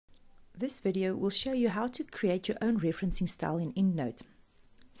This video will show you how to create your own referencing style in EndNote.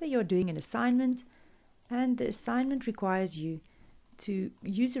 Say you're doing an assignment and the assignment requires you to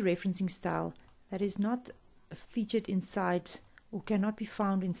use a referencing style that is not featured inside or cannot be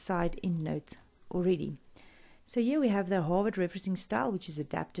found inside EndNote already. So here we have the Harvard referencing style, which is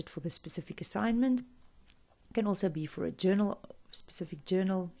adapted for the specific assignment. It can also be for a journal, specific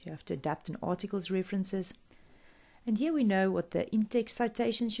journal. You have to adapt an article's references. And here we know what the in-text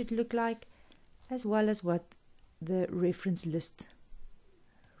citation should look like, as well as what the reference list,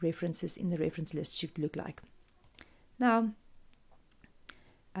 references in the reference list should look like. Now,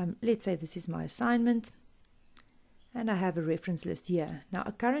 let's say this is my assignment, and I have a reference list here. Now,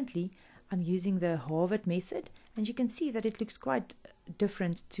 currently, I'm using the Harvard method, and you can see that it looks quite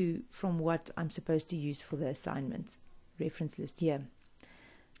different from what I'm supposed to use for the assignment reference list here.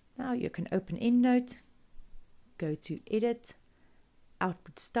 Now, you can open EndNote, go to Edit,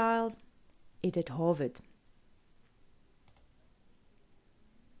 Output Styles, Edit Harvard.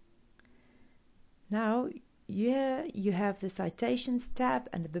 Now, here you have the Citations tab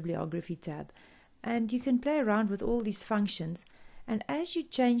and the Bibliography tab, and you can play around with all these functions. And as you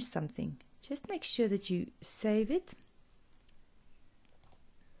change something, just make sure that you save it.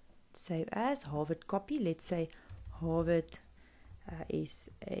 Save as Harvard copy. Let's say Harvard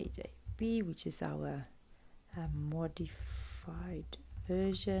SAJP, which is our modified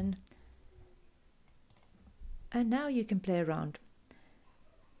version. And now you can play around.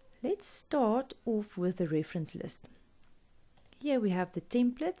 Let's start off with the reference list. Here we have the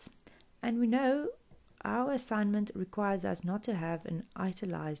templates, and we know our assignment requires us not to have an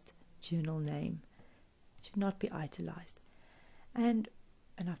italized journal name. It should not be italized. And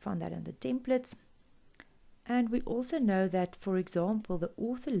I found that under templates. And we also know that, for example, the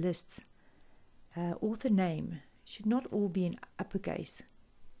author lists, author name should not all be in uppercase.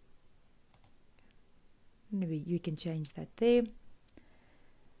 Maybe you can change that there.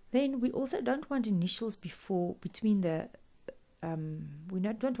 Then we also don't want initials between the we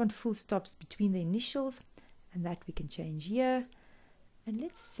don't want full stops between the initials, and that we can change here. And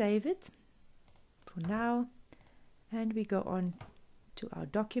let's save it for now, and we go on to our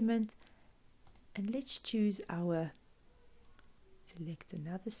document, and let's choose select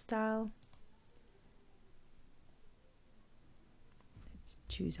another style. Let's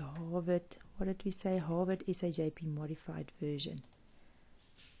choose Harvard. What did we say? Harvard SAJP modified version.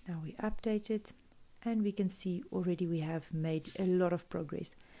 Now we update it, and we can see already we have made a lot of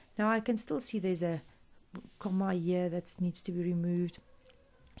progress. Now I can still see there's a comma here that needs to be removed.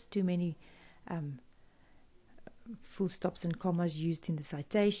 There's too many full stops and commas used in the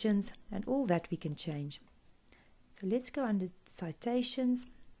citations, and all that we can change. So let's go under citations,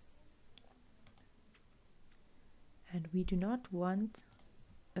 and we do not want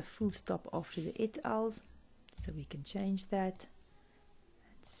a full stop after the et als, so we can change that.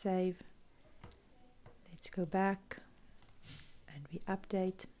 Save. Let's go back and we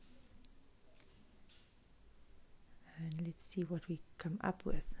update, and let's see what we come up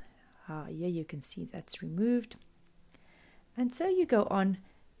with. Here you can see that's removed. And so you go on,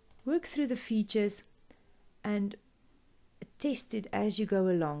 work through the features and test it as you go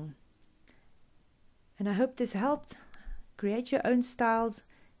along. And I hope this helped. Create your own styles.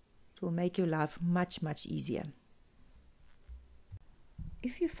 It will make your life much, much easier.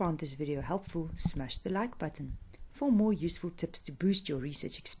 If you found this video helpful, smash the like button. For more useful tips to boost your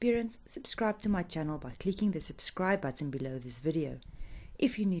research experience, subscribe to my channel by clicking the subscribe button below this video.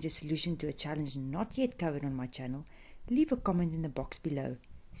 If you need a solution to a challenge not yet covered on my channel, leave a comment in the box below.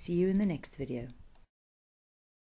 See you in the next video.